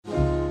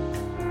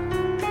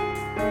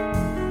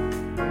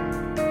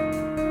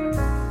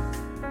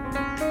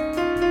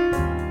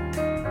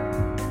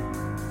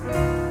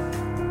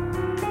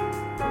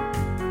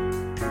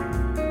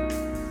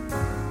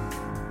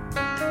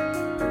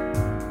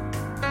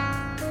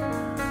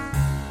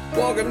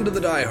Welcome to the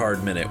Die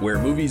Hard Minute, where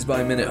Movies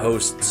by Minute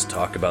hosts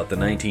talk about the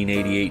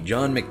 1988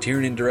 John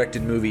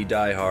McTiernan-directed movie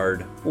Die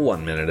Hard,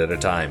 1 minute at a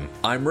time.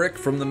 I'm Rick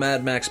from the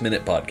Mad Max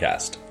Minute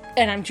podcast.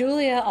 And I'm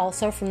Julia,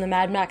 also from the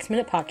Mad Max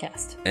Minute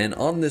podcast. And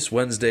on this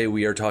Wednesday,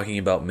 we are talking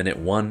about Minute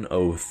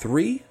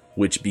 103,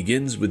 which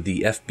begins with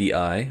the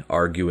FBI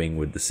arguing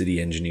with the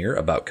city engineer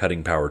about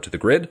cutting power to the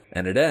grid,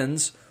 and it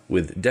ends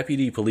with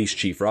Deputy Police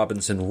Chief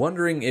Robinson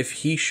wondering if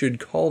he should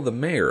call the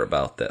mayor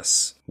about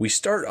this. We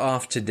start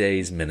off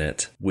today's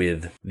minute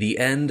with the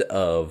end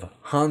of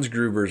Hans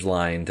Gruber's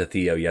line to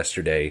Theo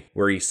yesterday,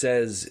 where he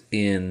says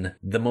in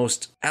the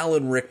most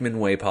Alan Rickman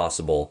way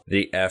possible,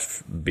 the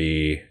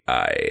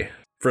FBI.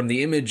 From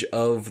the image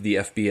of the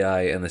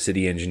FBI and the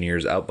city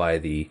engineers out by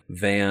the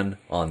van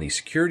on the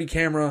security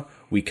camera,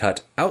 we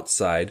cut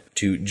outside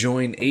to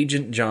join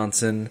Agent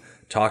Johnson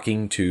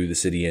talking to the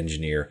city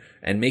engineer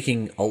and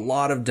making a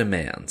lot of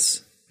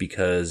demands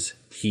because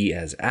he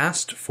has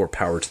asked for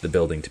power to the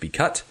building to be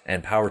cut,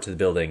 and power to the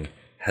building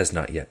has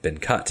not yet been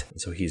cut.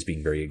 So he's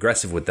being very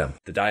aggressive with them.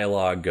 The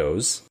dialogue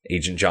goes,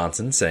 Agent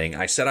Johnson saying,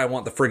 "I said I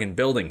want the friggin'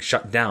 building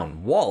shut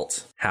down."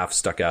 Walt, half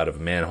stuck out of a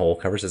manhole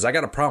cover, says, "I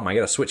got a problem, I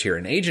got a switch here."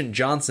 And Agent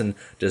Johnson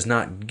does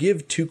not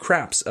give two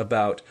craps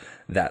about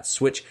that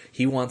switch.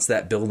 He wants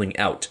that building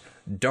out.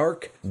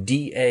 Dark,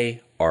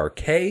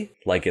 D-A-R-K,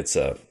 like it's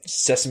a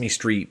Sesame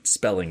Street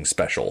spelling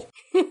special.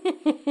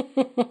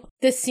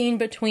 This scene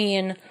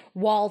between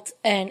Walt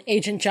and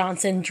Agent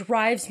Johnson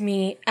drives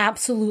me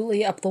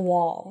absolutely up the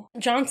wall.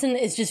 Johnson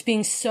is just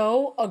being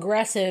so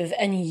aggressive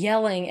and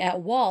yelling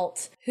at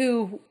Walt,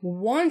 who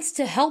wants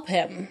to help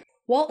him.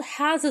 Walt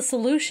has a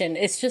solution.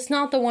 It's just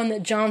not the one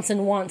that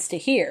Johnson wants to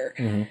hear.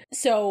 Mm-hmm.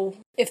 So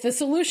if the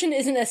solution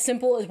isn't as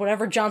simple as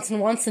whatever Johnson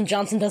wants, then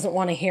Johnson doesn't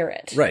want to hear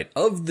it. Right.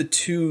 Of the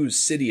two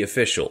city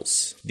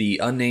officials, the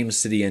unnamed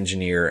city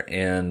engineer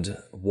and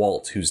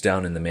Walt, who's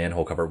down in the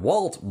manhole cover,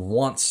 Walt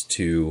wants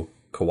to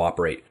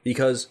cooperate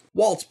because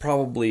Walt's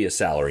probably a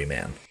salary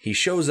man. He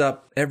shows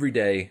up every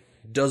day,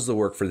 does the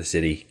work for the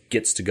city,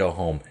 gets to go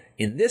home.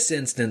 In this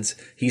instance,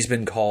 he's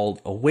been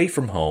called away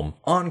from home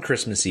on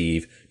Christmas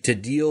Eve to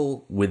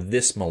deal with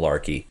this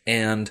malarkey.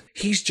 And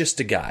he's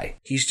just a guy.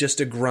 He's just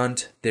a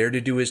grunt there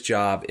to do his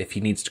job. If he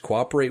needs to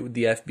cooperate with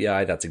the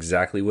FBI, that's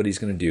exactly what he's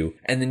going to do.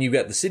 And then you've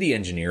got the city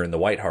engineer in the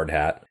white hard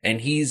hat,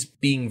 and he's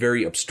being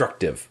very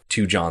obstructive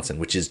to Johnson,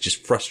 which is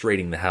just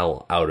frustrating the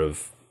hell out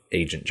of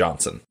Agent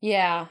Johnson.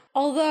 Yeah.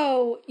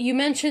 Although you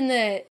mentioned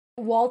that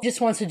Walt just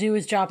wants to do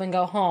his job and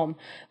go home.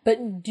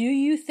 But do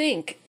you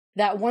think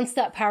that once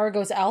that power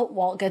goes out,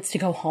 Walt gets to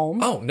go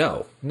home? Oh,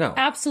 no.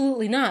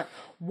 Absolutely not.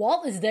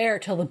 Walt is there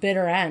till the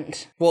bitter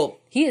end. Well,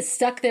 he is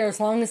stuck there as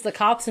long as the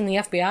cops and the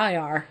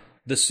FBI are.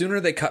 The sooner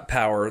they cut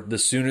power, the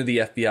sooner the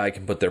FBI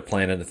can put their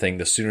plan into thing,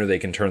 the sooner they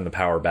can turn the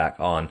power back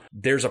on.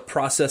 There's a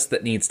process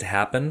that needs to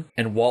happen,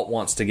 and Walt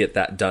wants to get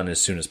that done as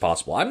soon as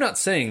possible. I'm not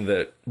saying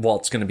that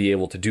Walt's going to be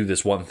able to do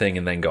this one thing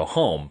and then go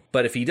home,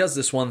 but if he does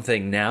this one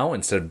thing now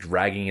instead of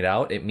dragging it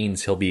out, it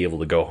means he'll be able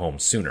to go home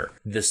sooner.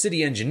 The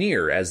city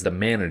engineer, as the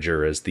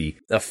manager, as the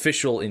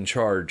official in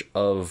charge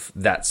of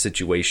that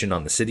situation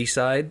on the city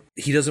side,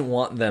 he doesn't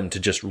want them to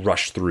just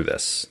rush through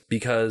this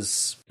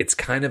because it's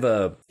kind of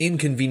a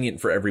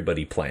inconvenient for everybody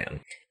plan.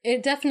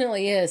 It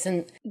definitely is.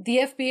 And the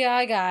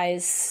FBI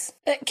guys,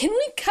 can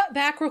we cut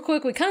back real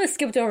quick? We kind of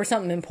skipped over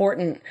something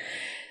important.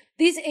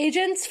 These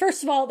agents,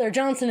 first of all, they're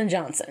Johnson &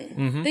 Johnson.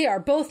 Mm-hmm. They are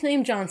both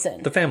named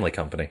Johnson. The family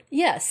company.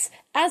 Yes.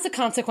 As a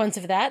consequence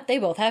of that, they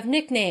both have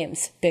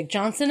nicknames, Big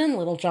Johnson and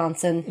Little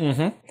Johnson.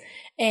 Mm-hmm.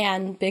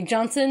 And Big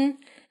Johnson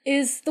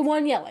is the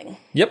one yelling.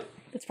 Yep.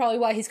 That's probably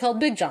why he's called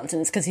Big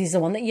Johnson. It's because he's the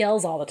one that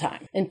yells all the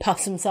time and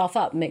puffs himself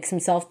up, makes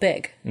himself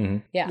big. Mm-hmm.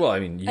 Yeah. Well,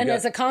 I mean,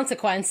 as a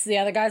consequence, the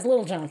other guy's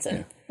Little Johnson.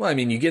 Yeah. Well, I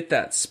mean, you get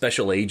that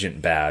special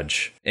agent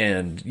badge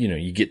and,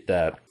 you get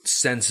that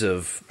sense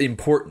of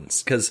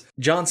importance because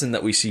Johnson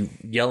that we see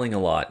yelling a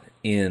lot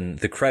in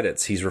the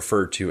credits, he's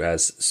referred to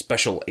as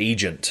Special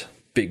Agent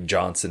Big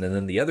Johnson. And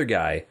then the other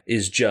guy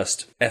is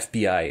just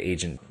FBI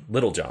Agent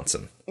Little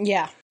Johnson.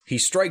 Yeah. He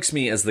strikes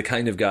me as the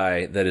kind of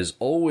guy that is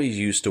always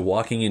used to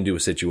walking into a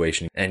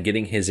situation and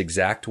getting his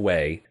exact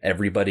way,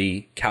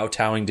 everybody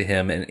kowtowing to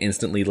him and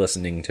instantly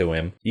listening to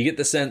him. You get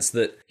the sense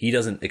that he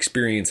doesn't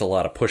experience a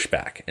lot of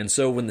pushback. And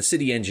so when the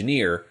city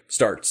engineer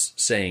starts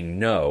saying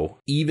no,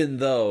 even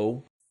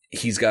though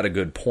he's got a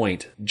good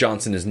point,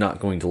 Johnson is not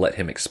going to let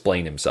him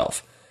explain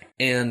himself.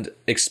 And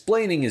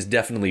explaining is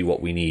definitely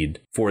what we need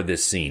for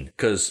this scene,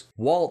 because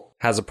Walt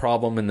has a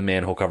problem in the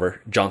manhole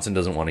cover. Johnson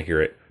doesn't want to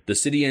hear it. The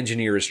city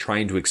engineer is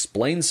trying to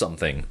explain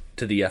something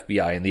to the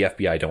FBI, and the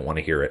FBI don't want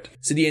to hear it.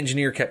 City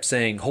engineer kept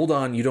saying, "Hold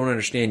on, you don't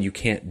understand, you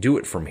can't do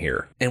it from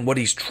here." And what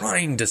he's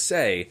trying to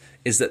say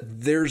is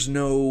that there's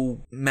no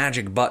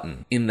magic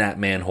button in that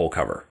manhole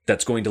cover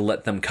that's going to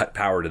let them cut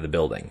power to the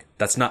building.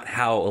 That's not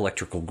how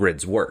electrical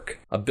grids work.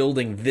 A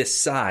building this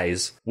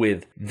size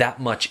with that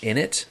much in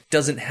it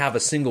doesn't have a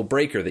single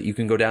breaker that you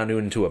can go down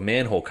into a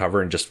manhole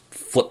cover and just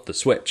flip the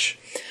switch.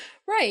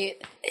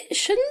 Right.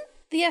 Shouldn't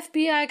the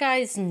FBI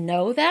guys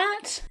know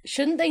that?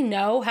 Shouldn't they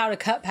know how to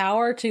cut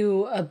power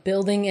to a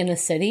building in a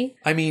city?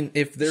 I mean,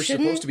 if they're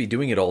supposed to be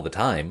doing it all the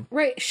time.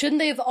 Right. Shouldn't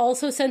they have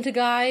also sent a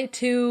guy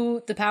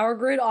to the power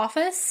grid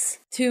office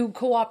to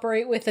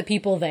cooperate with the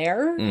people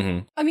there?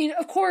 Mm-hmm. I mean,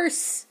 of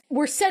course,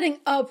 we're setting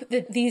up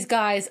that these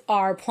guys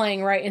are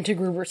playing right into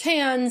Gruber's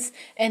hands,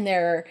 and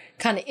they're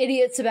kind of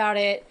idiots about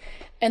it.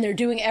 And they're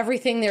doing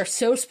everything they're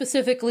so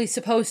specifically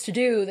supposed to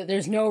do that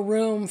there's no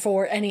room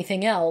for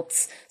anything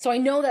else. So I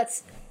know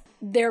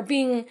they're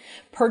being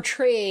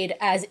portrayed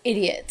as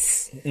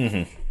idiots.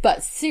 Mm-hmm.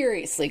 But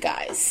seriously,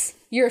 guys,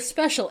 you're a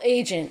special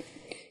agent.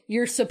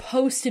 You're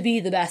supposed to be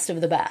the best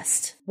of the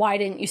best. Why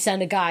didn't you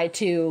send a guy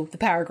to the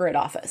power grid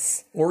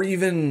office? Or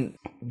even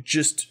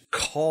just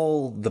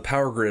call the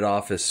power grid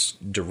office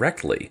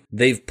directly.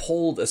 They've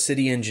pulled a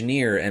city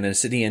engineer and a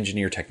city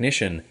engineer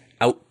technician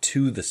out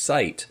to the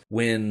site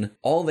when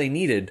all they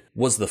needed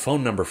was the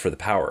phone number for the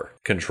power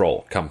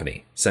control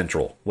company,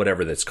 Central,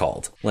 whatever that's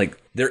called. Like,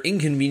 they're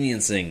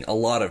inconveniencing a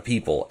lot of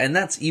people, and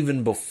that's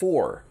even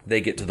before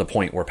they get to the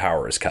point where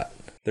power is cut.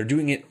 They're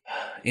doing it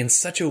in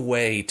such a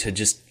way to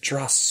just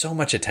draw so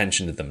much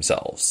attention to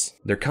themselves.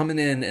 They're coming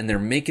in and they're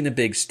making a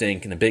big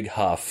stink and a big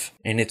huff,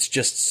 and it's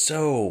just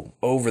so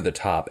over the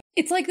top.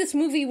 It's like this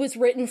movie was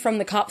written from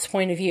the cop's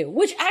point of view,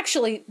 which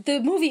actually, the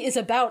movie is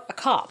about a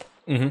cop.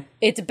 Mm-hmm.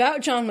 It's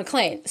about John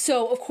McClane.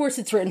 So, of course,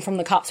 it's written from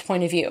the cop's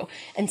point of view.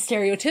 And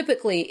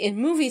stereotypically, in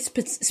movies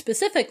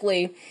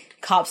specifically,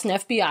 cops and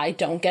FBI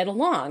don't get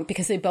along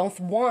because they both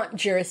want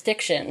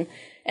jurisdiction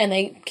and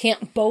they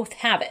can't both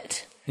have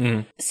it.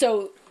 Mm-hmm.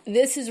 So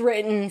this is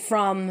written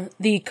from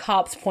the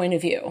cop's point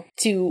of view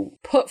to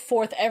put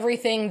forth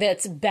everything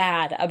that's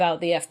bad about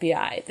the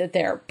FBI, that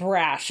they're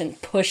brash and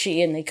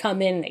pushy and they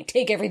come in and they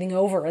take everything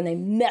over and they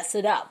mess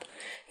it up.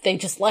 If they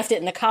just left it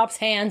in the cop's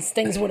hands,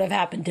 things would have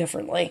happened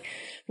differently,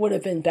 would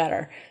have been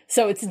better.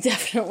 So it's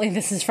definitely,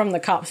 this is from the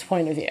cop's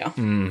point of view.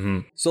 Mm-hmm.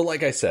 So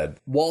like I said,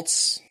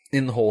 Walt's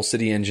in the hole,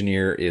 city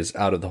engineer is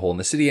out of the hole, and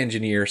the city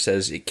engineer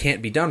says it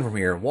can't be done from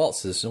here. Walt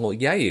says, well,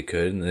 yeah, you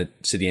could. And the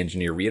city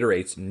engineer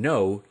reiterates,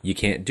 no, you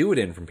can't do it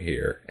in from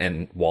here.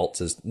 And Walt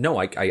says, no,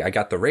 I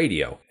got the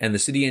radio. And the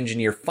city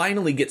engineer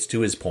finally gets to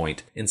his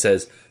point and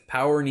says,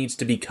 power needs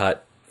to be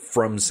cut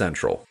from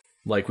Central.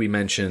 Like we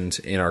mentioned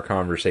in our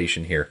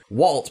conversation here,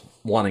 Walt,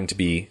 wanting to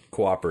be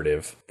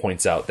cooperative,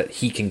 points out that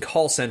he can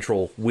call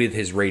Central with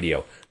his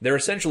radio. They're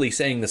essentially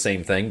saying the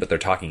same thing, but they're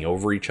talking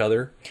over each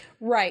other.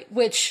 Right,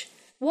 which,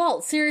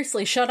 Walt,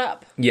 seriously, shut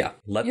up. Yeah.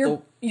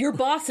 Your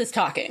boss is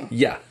talking.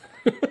 Yeah.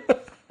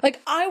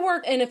 Like, I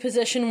work in a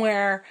position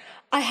where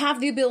I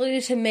have the ability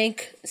to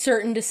make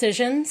certain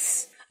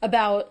decisions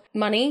about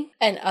money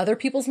and other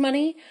people's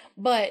money,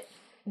 but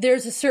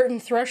there's a certain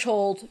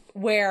threshold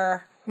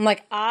where I'm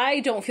like, I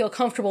don't feel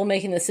comfortable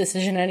making this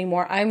decision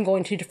anymore. I'm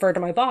going to defer to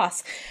my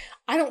boss.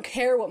 I don't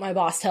care what my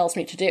boss tells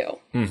me to do.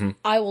 Mm-hmm.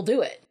 I will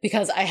do it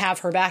because I have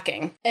her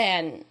backing.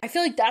 And I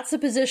feel like that's the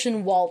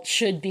position Walt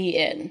should be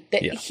in.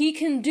 That he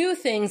can do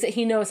things that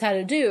he knows how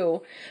to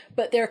do,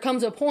 but there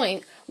comes a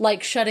point,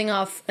 like shutting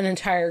off an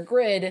entire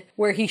grid,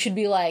 where he should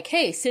be like,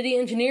 hey, city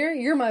engineer,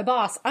 you're my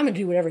boss. I'm going to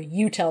do whatever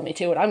you tell me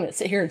to, and I'm going to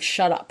sit here and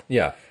shut up.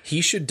 Yeah.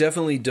 He should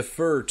definitely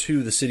defer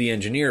to the city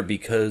engineer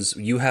because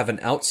you have an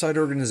outside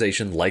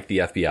organization like the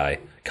FBI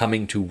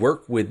coming to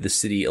work with the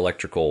city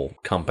electrical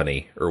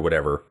company or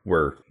whatever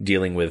we're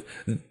dealing with.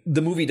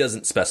 The movie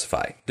doesn't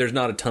specify. There's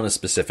not a ton of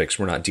specifics.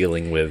 We're not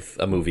dealing with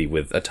a movie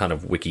with a ton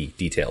of wiki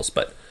details,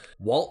 but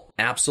Walt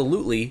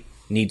absolutely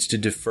needs to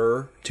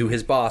defer to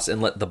his boss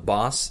and let the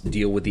boss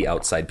deal with the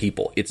outside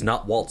people. It's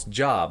not Walt's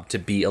job to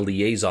be a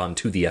liaison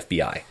to the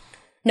FBI.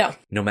 No.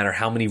 No matter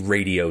how many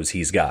radios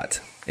he's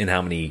got and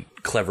how many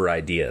clever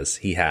ideas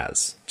he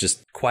has.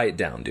 Just quiet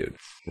down, dude.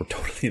 We're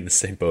totally in the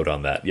same boat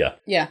on that. Yeah.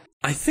 Yeah.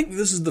 I think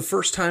this is the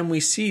first time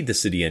we see the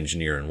city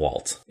engineer and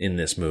Walt in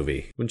this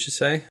movie, wouldn't you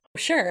say?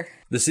 Sure.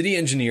 The city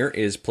engineer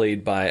is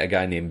played by a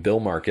guy named Bill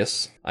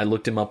Marcus. I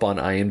looked him up on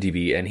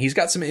IMDb, and he's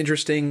got some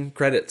interesting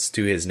credits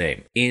to his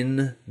name.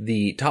 In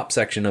the top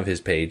section of his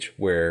page,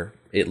 where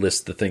it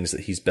lists the things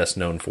that he's best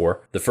known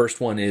for, the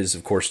first one is,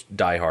 of course,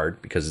 Die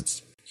Hard, because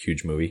it's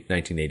huge movie,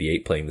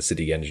 1988, playing the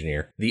city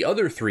engineer. The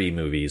other three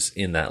movies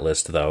in that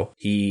list, though,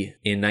 he,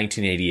 in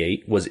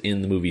 1988, was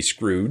in the movie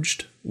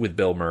Scrooged with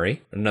Bill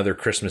Murray, another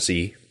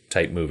Christmassy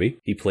type movie.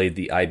 He played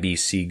the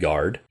IBC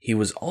guard. He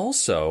was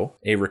also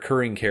a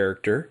recurring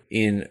character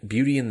in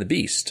Beauty and the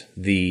Beast,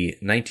 the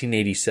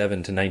 1987 to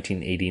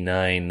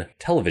 1989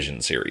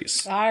 television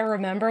series. I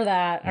remember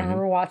that. Mm-hmm. I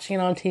remember watching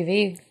it on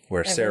TV.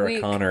 Where Sarah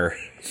Connor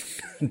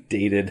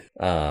dated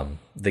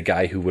the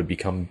guy who would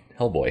become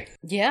Hellboy.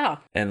 Yeah.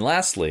 And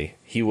lastly,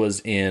 he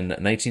was in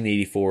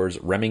 1984's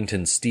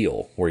Remington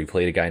Steele, where he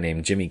played a guy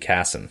named Jimmy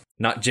Casson.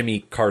 Not Jimmy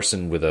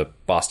Carson with a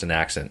Boston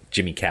accent,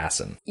 Jimmy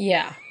Casson.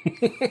 Yeah.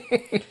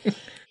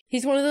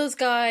 He's one of those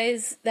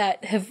guys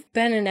that have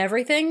been in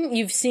everything.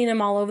 You've seen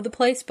him all over the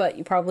place, but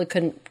you probably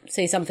couldn't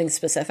say something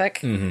specific.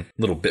 Mm-hmm.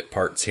 Little bit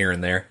parts here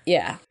and there.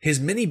 Yeah. His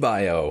mini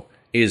bio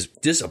is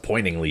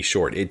disappointingly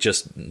short. It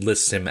just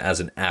lists him as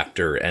an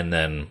actor and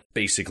then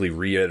basically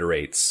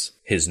reiterates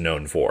his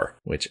known for,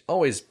 which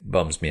always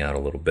bums me out a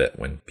little bit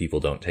when people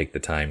don't take the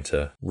time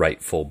to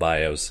write full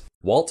bios.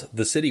 Walt,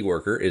 the city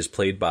worker, is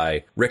played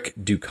by Rick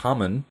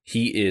Ducommun.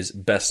 He is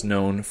best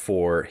known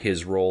for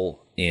his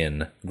role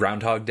in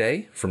Groundhog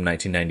Day from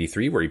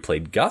 1993, where he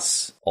played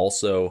Gus.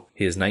 Also,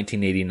 his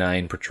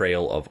 1989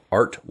 portrayal of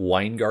Art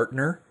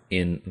Weingartner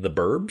in The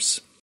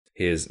Burbs.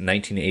 His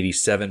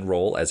 1987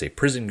 role as a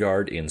prison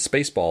guard in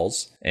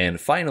Spaceballs.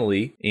 And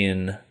finally,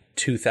 in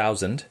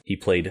 2000, he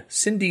played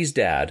Cindy's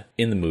dad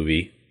in the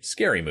movie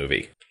Scary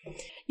Movie.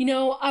 You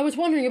know, I was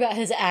wondering about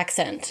his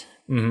accent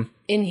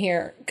in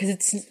here, because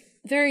it's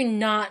very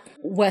not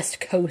West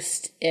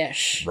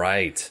Coast-ish.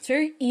 Right. It's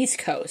very East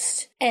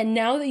Coast. And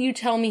now that you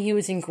tell me he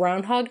was in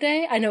Groundhog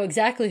Day, I know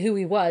exactly who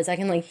he was. I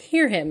can, like,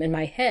 hear him in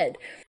my head.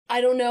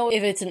 I don't know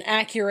if it's an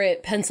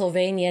accurate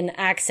Pennsylvanian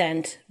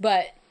accent,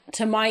 but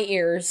to my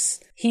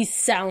ears, he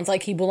sounds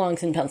like he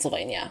belongs in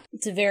Pennsylvania.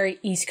 It's a very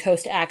East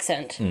Coast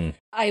accent.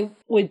 I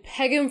would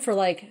peg him for,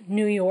 like,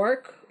 New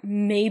York,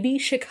 maybe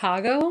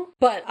Chicago,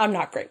 but I'm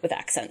not great with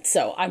accents,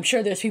 so I'm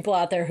sure there's people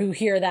out there who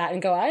hear that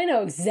and go, I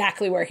know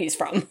exactly where he's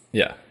from.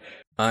 Yeah.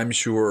 I'm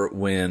sure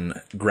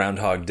when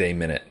Groundhog Day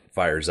Minute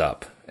fires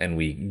up and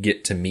we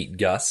get to meet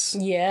Gus,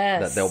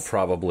 that they'll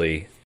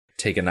probably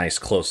take a nice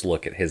close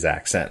look at his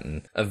accent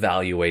and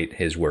evaluate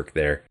his work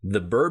there.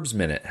 The Burbs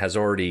Minute has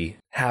already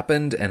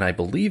happened, and I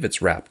believe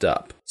it's wrapped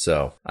up,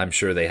 so I'm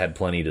sure they had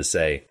plenty to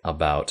say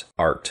about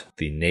Art,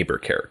 the neighbor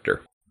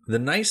character. The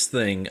nice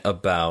thing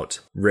about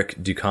Rick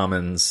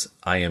Ducommun's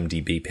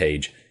IMDb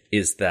page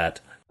is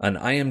that an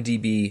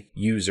IMDb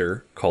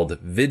user called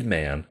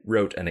Vidman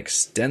wrote an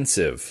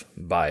extensive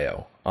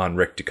bio on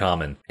Rick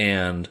Ducommun,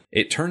 and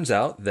it turns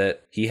out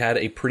that he had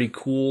a pretty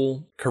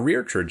cool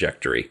career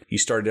trajectory. He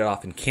started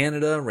off in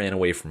Canada, ran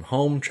away from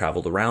home,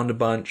 traveled around a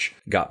bunch,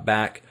 got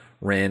back,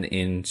 ran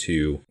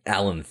into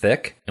Alan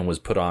Thicke, and was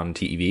put on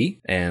TV.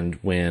 And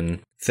when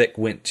Thicke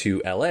went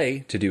to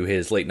LA to do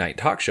his late night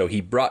talk show,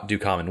 he brought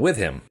Ducommun with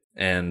him.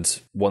 And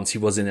once he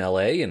was in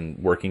LA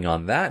and working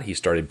on that, he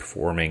started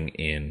performing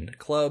in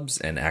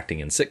clubs and acting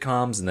in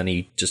sitcoms, and then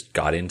he just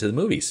got into the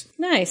movies.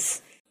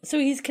 Nice. So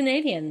he's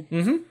Canadian.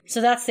 Mm-hmm. So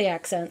that's the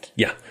accent.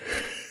 Yeah.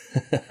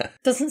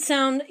 Doesn't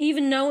sound,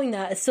 even knowing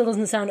that, it still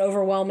doesn't sound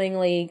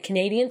overwhelmingly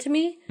Canadian to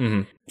me.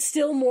 Mm-hmm.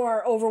 Still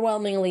more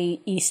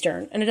overwhelmingly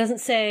Eastern. And it doesn't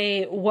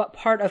say what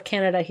part of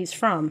Canada he's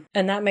from.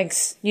 And that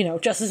makes, you know,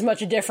 just as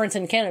much a difference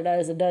in Canada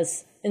as it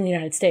does in the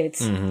United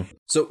States. Mm-hmm.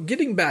 So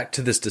getting back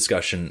to this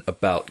discussion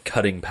about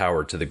cutting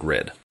power to the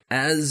grid.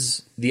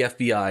 As the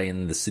FBI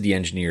and the city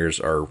engineers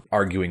are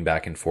arguing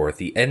back and forth,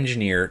 the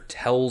engineer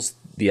tells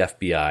the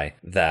FBI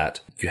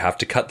that you have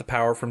to cut the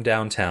power from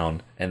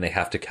downtown and they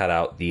have to cut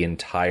out the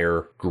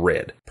entire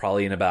grid,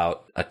 probably in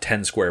about a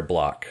 10 square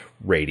block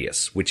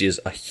radius, which is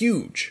a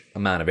huge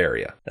amount of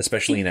area,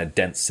 especially in a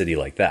dense city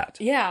like that.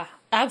 Yeah,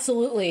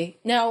 absolutely.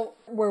 Now,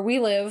 where we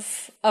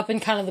live, up in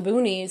kind of the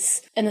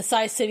boonies, and the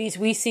size cities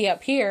we see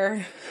up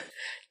here,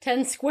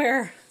 10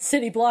 square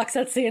city blocks,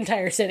 that's the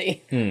entire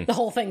city. The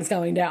whole thing's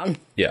going down.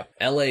 Yeah.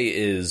 LA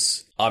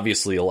is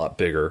obviously a lot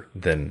bigger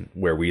than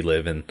where we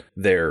live, and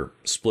they're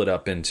split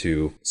up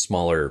into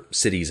smaller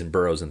cities and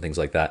boroughs and things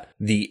like that.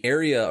 The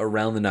area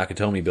around the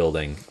Nakatomi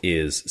building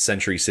is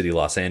Century City,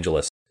 Los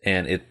Angeles,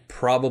 and it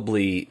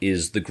probably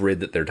is the grid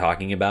that they're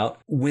talking about.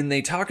 When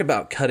they talk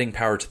about cutting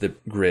power to the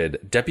grid,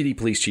 Deputy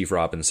Police Chief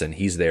Robinson,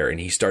 he's there, and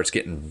he starts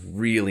getting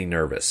really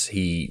nervous.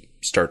 He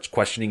starts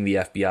questioning the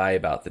FBI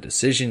about the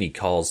decision. He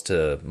calls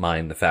to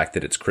mind the fact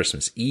that it's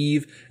Christmas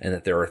Eve and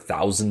that there are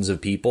thousands of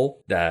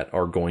people that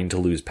are going to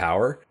lose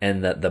power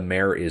and that the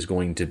mayor is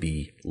going to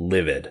be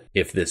livid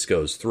if this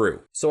goes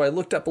through. So I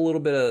looked up a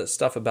little bit of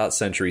stuff about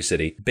Century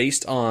City.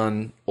 Based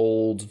on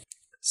old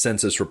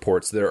census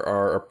reports, there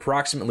are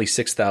approximately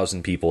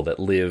 6,000 people that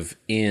live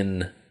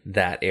in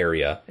that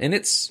area, and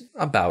it's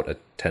about a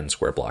 10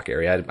 square block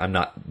area. I'm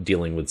not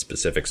dealing with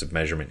specifics of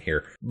measurement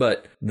here,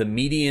 but the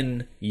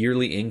median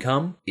yearly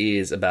income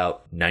is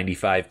about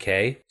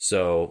 $95K.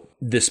 So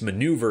this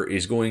maneuver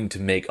is going to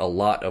make a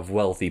lot of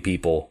wealthy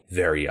people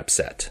very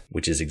upset,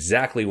 which is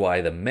exactly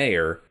why the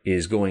mayor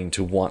is going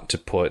to want to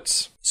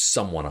put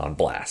someone on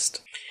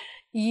blast.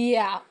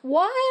 Yeah.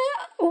 Why?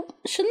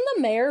 Shouldn't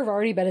the mayor have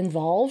already been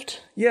involved?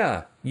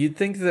 Yeah. You'd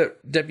think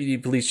that Deputy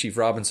Police Chief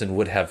Robinson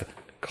would have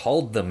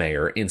called the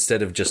mayor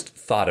instead of just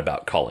thought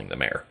about calling the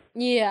mayor.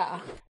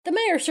 Yeah. The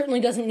mayor certainly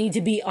doesn't need to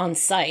be on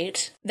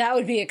site. That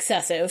would be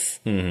excessive.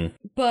 Mm-hmm.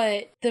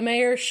 But the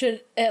mayor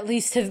should at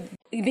least have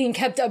been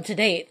kept up to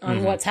date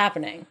on what's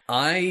happening.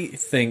 I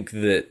think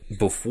that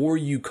before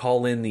you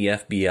call in the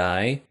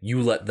FBI,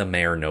 you let the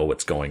mayor know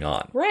what's going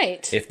on.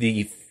 Right. If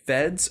the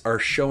feds are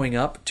showing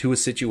up to a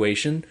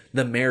situation,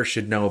 the mayor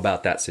should know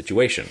about that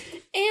situation.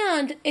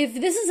 And if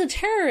this is a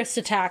terrorist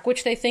attack,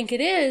 which they think it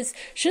is,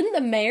 shouldn't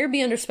the mayor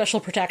be under special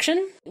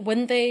protection?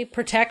 Wouldn't they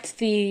protect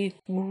the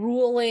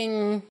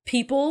ruling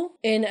people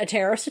in a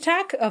terrorist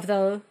attack of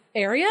the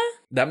area.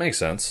 That makes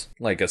sense.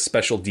 Like a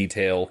special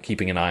detail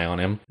keeping an eye on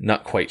him.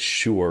 Not quite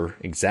sure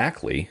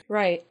exactly.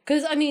 Right.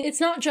 Because, I mean,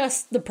 it's not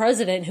just the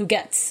president who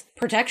gets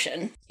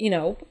protection. You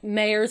know,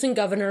 mayors and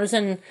governors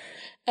and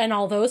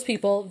all those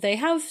people, they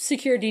have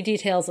security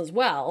details as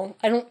well.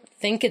 I don't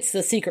think it's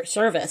the Secret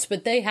Service,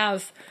 but they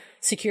have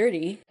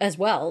security as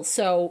well.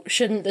 So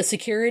shouldn't the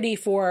security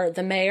for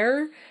the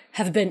mayor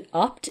have been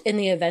upped in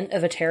the event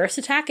of a terrorist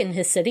attack in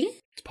his city?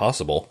 It's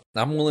possible.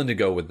 I'm willing to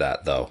go with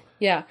that, though.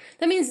 Yeah.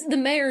 That means the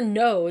mayor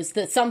knows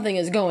that something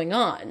is going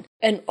on.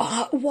 And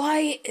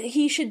why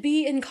he should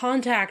be in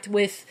contact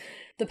with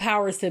the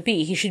powers that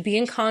be. He should be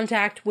in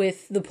contact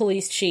with the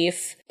police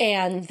chief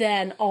and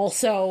then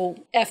also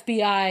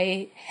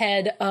FBI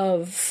head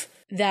of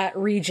that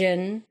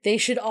region. They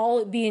should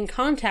all be in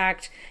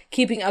contact,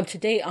 keeping up to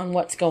date on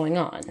what's going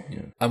on.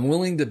 Yeah. I'm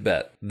willing to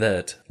bet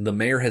that the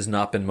mayor has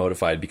not been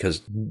notified because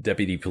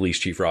Deputy Police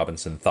Chief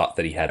Robinson thought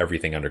that he had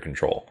everything under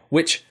control.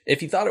 Which, if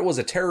he thought it was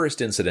a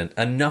terrorist incident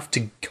enough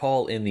to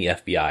call in the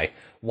FBI,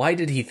 why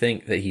did he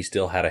think that he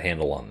still had a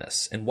handle on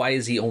this? And why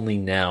is he only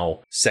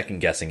now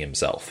second-guessing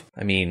himself?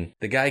 I mean,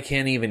 the guy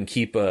can't even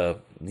keep a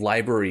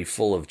library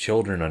full of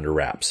children under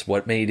wraps.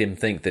 What made him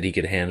think that he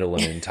could handle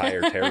an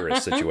entire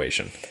terrorist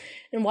situation?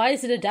 And why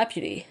is it a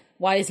deputy?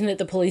 Why isn't it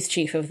the police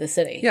chief of the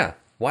city? Yeah.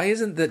 Why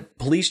isn't the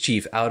police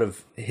chief out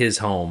of his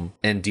home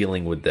and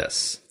dealing with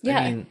this? Yeah,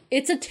 I mean,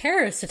 it's a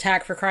terrorist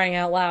attack, for crying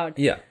out loud.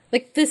 Yeah.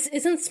 Like, this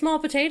isn't small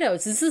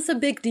potatoes. This is a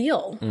big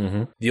deal.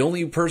 Mm-hmm. The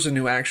only person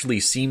who actually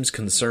seems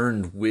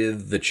concerned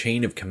with the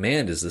chain of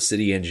command is the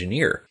city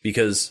engineer,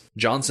 because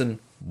Johnson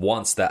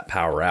wants that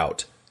power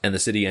out. And the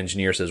city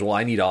engineer says, well,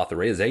 I need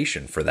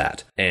authorization for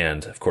that.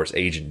 And, of course,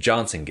 Agent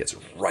Johnson gets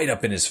right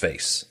up in his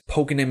face,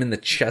 poking him in the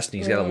chest, and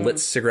he's got a lit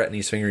cigarette in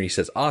his finger, and he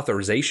says,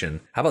 authorization?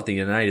 How about the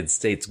United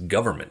States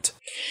government?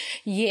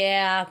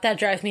 Yeah, that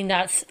drives me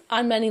nuts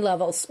on many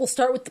levels. We'll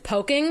start with the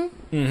poking.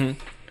 Mm-hmm.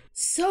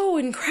 So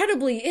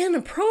incredibly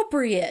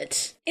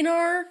inappropriate in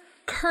our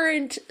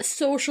current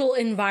social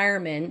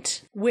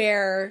environment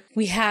where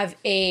we have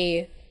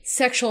a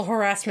sexual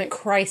harassment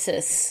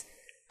crisis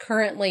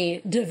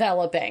currently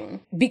developing,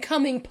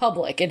 becoming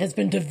public. It has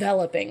been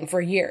developing for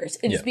years.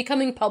 It is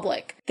becoming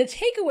public. The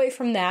takeaway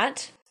from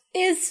that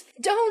is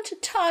don't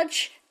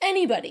touch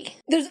anybody.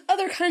 There's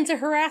other kinds of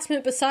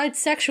harassment besides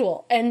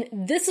sexual, and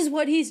this is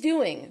what he's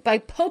doing. By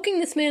poking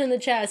this man in the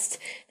chest,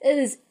 it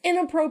is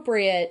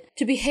inappropriate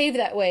to behave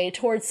that way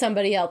towards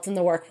somebody else in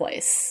the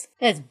workplace.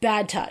 It's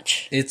bad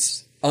touch.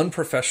 It's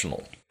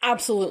unprofessional.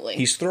 Absolutely.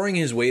 He's throwing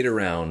his weight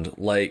around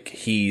like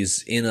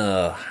he's in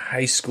a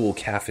high school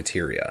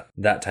cafeteria,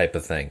 that type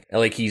of thing.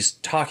 Like he's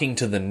talking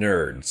to the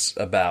nerds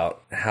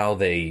about how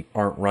they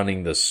aren't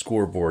running the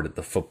scoreboard at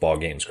the football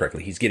games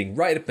correctly. He's getting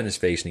right up in his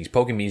face and he's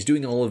poking me. He's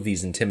doing all of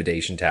these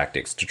intimidation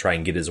tactics to try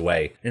and get his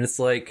way. And it's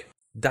like,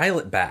 dial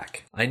it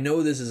back. I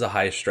know this is a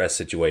high stress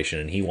situation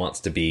and he wants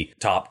to be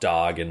top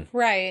dog and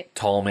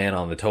tall man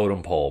on the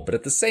totem pole, but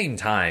at the same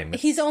time,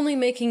 he's only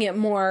making it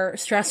more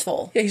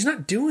stressful. Yeah, he's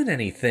not doing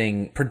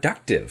anything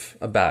productive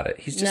about it.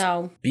 He's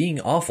just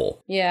being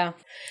awful. Yeah.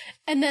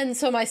 And then,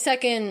 so my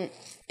second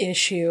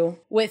issue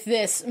with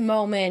this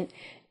moment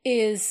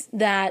is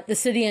that the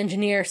city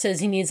engineer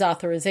says he needs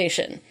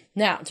authorization.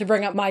 Now, to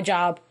bring up my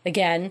job,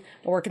 again,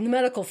 I work in the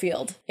medical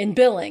field. In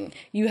billing,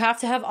 you have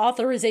to have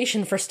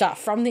authorization for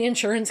stuff from the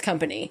insurance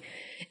company.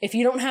 If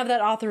you don't have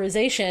that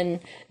authorization,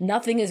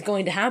 nothing is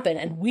going to happen,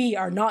 and we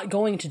are not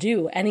going to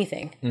do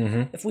anything.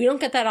 Mm-hmm. If we don't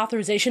get that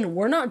authorization,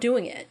 we're not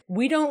doing it.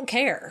 We don't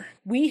care.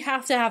 We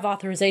have to have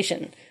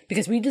authorization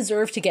because we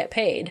deserve to get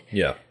paid.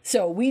 Yeah.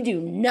 So we do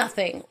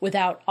nothing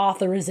without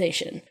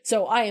authorization.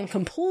 So I am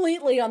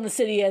completely on the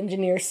city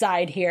engineer's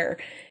side here.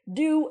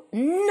 Do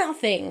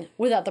nothing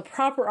without the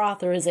proper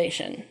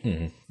authorization.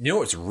 Mm-hmm. You know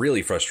what's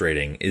really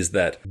frustrating is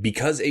that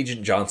because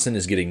Agent Johnson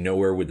is getting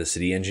nowhere with the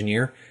city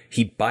engineer,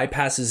 he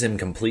bypasses him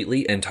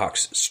completely and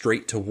talks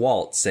straight to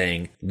Walt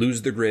saying,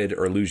 lose the grid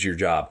or lose your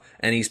job.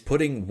 And he's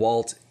putting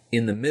Walt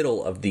in the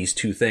middle of these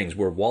two things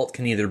where Walt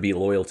can either be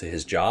loyal to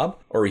his job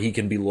or he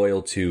can be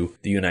loyal to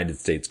the United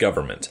States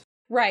government.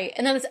 Right,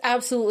 and that is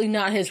absolutely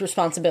not his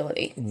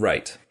responsibility.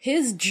 Right.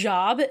 His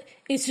job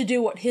is to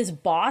do what his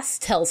boss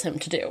tells him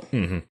to do.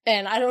 Mm-hmm.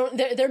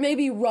 And there may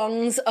be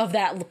rungs of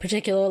that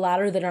particular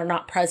ladder that are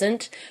not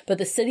present, but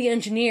the city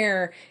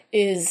engineer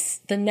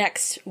is the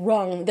next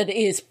rung that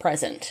is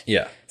present.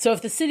 Yeah. So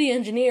if the city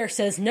engineer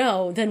says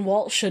no, then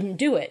Walt shouldn't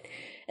do it.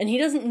 And he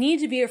doesn't need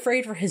to be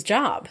afraid for his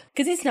job,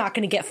 because he's not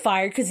going to get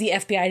fired because the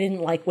FBI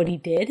didn't like what he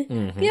did.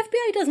 Mm-hmm. The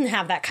FBI doesn't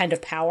have that kind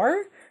of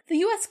power. The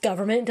U.S.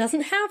 government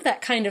doesn't have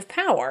that kind of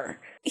power.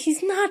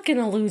 He's not going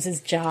to lose his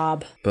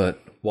job.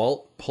 But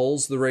Walt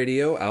pulls the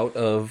radio out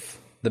of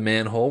the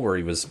manhole where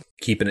he was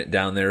keeping it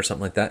down there or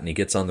something like that, and he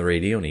gets on the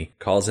radio and he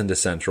calls into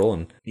Central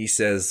and he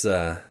says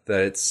that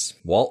it's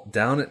Walt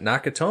down at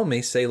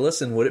Nakatomi. Say,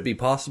 listen, would it be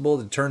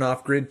possible to turn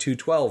off grid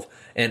 212?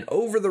 And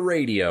over the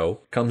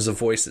radio comes a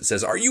voice that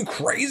says, are you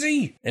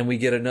crazy? And we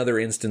get another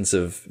instance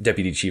of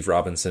Deputy Chief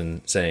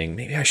Robinson saying,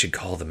 maybe I should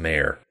call the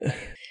mayor.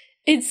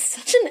 It's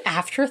such an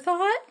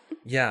afterthought.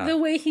 Yeah. The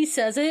way he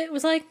says it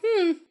was like,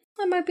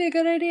 that might be a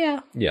good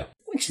idea. Yeah.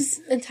 Which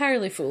is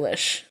entirely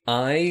foolish.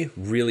 I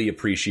really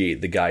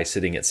appreciate the guy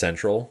sitting at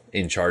Central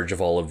in charge of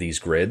all of these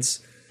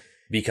grids,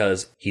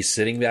 because he's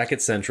sitting back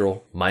at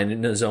Central,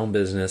 minding his own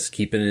business,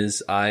 keeping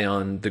his eye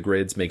on the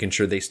grids, making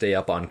sure they stay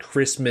up on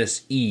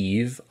Christmas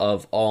Eve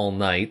of all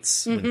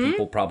nights, when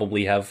people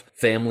probably have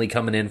family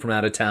coming in from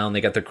out of town.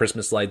 They got their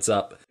Christmas lights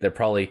up. They're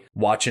probably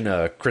watching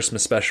a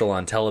Christmas special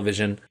on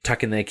television,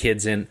 tucking their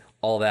kids in,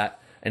 all that.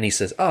 And he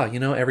says,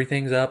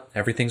 everything's up,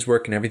 everything's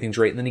working, everyth's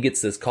great. And then he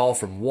gets this call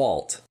from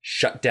Walt,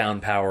 shut down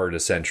power to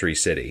Century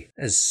City.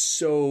 That is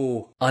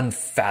so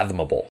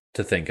unfathomable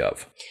to think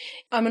of.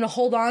 I'm going to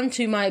hold on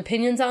to my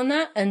opinions on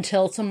that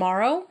until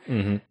tomorrow,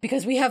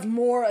 because we have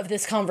more of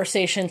this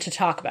conversation to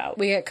talk about.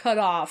 We get cut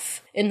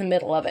off in the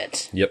middle of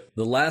it. Yep.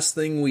 The last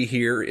thing we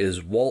hear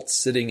is Walt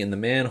sitting in the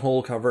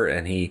manhole cover,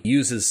 and he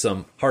uses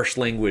some harsh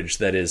language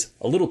that is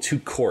a little too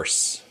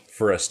coarse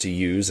for us to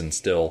use and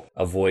still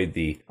avoid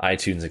the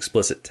iTunes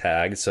explicit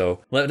tag.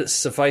 So let it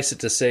suffice it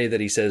to say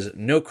that he says,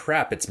 "No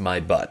crap, it's my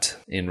butt,"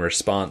 in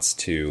response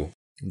to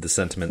the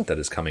sentiment that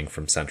is coming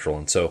from Central.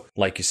 And so,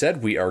 like you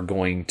said, we are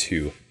going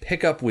to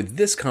pick up with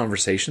this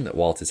conversation that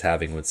Walt is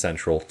having with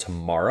Central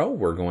tomorrow.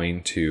 We're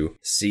going to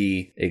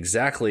see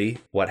exactly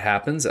what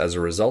happens as a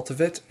result of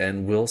it,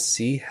 and we'll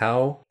see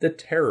how the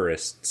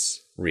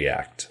terrorists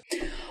react.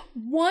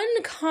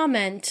 One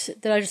comment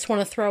that I just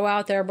want to throw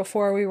out there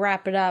before we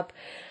wrap it up.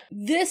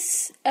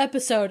 This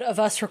episode of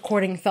us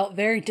recording felt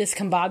very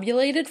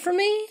discombobulated for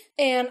me,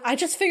 and I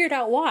just figured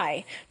out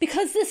why.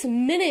 Because this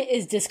minute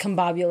is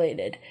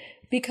discombobulated.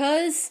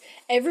 Because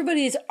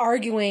everybody is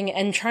arguing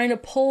and trying to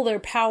pull their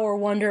power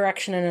one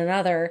direction and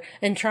another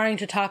and trying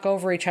to talk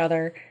over each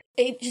other.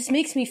 It just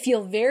makes me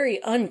feel very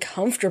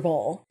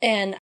uncomfortable.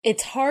 And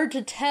it's hard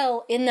to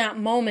tell in that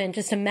moment.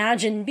 Just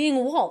imagine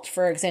being Walt,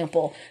 for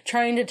example,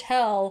 trying to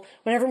tell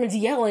when everyone's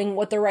yelling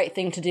what the right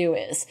thing to do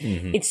is.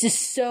 It's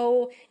just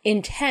so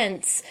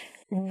intense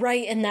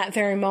right in that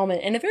very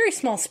moment. In a very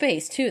small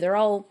space, too. They're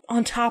all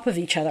on top of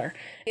each other.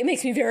 It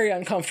makes me very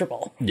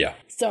uncomfortable. Yeah.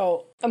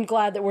 So I'm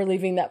glad that we're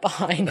leaving that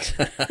behind.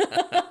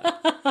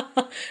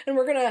 And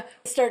we're going to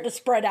start to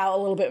spread out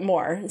a little bit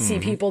more, see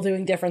people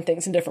doing different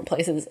things in different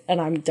places. And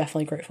I'm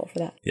definitely grateful for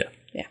that. Yeah.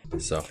 Yeah.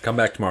 So come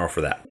back tomorrow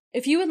for that.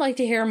 If you would like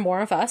to hear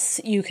more of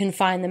us, you can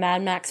find the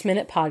Mad Max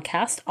Minute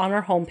podcast on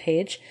our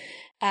homepage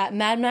at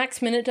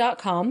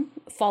madmaxminute.com.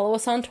 Follow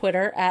us on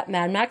Twitter at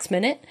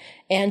madmaxminute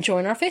and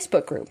join our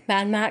Facebook group,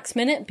 Mad Max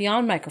Minute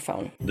Beyond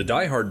Microphone. The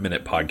Die Hard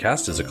Minute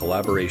podcast is a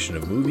collaboration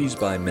of Movies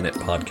by Minute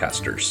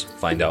podcasters.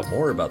 Find out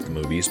more about the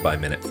Movies by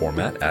Minute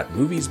format at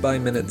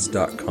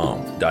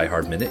moviesbyminutes.com. Die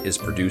Hard Minute is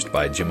produced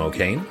by Jim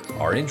O'Kane.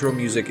 Our intro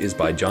music is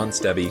by John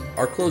Stebby.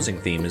 Our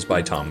closing theme is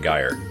by Tom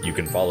Geyer. You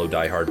can follow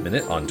Die Hard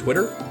Minute on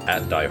Twitter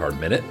at Die Hard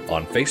Minute,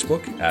 on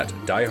Facebook at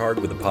Die Hard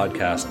with a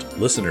Podcast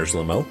Listeners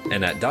Limo,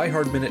 and at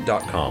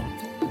diehardminute.com.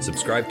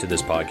 Subscribe to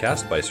this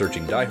podcast by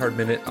searching Die Hard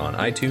Minute on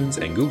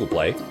iTunes and Google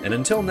Play. And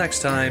until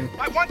next time...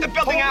 I want the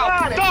building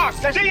out! Doc,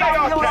 That's DA, not,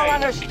 you don't okay!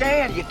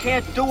 understand. You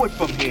can't do it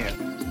from here.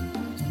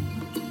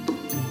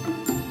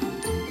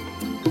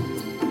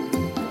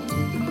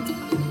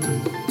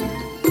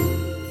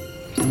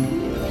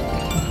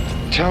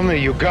 Tell me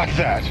you got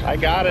that. I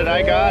got it.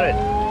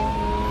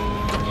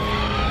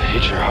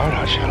 Hit your heart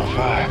out, Channel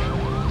 5.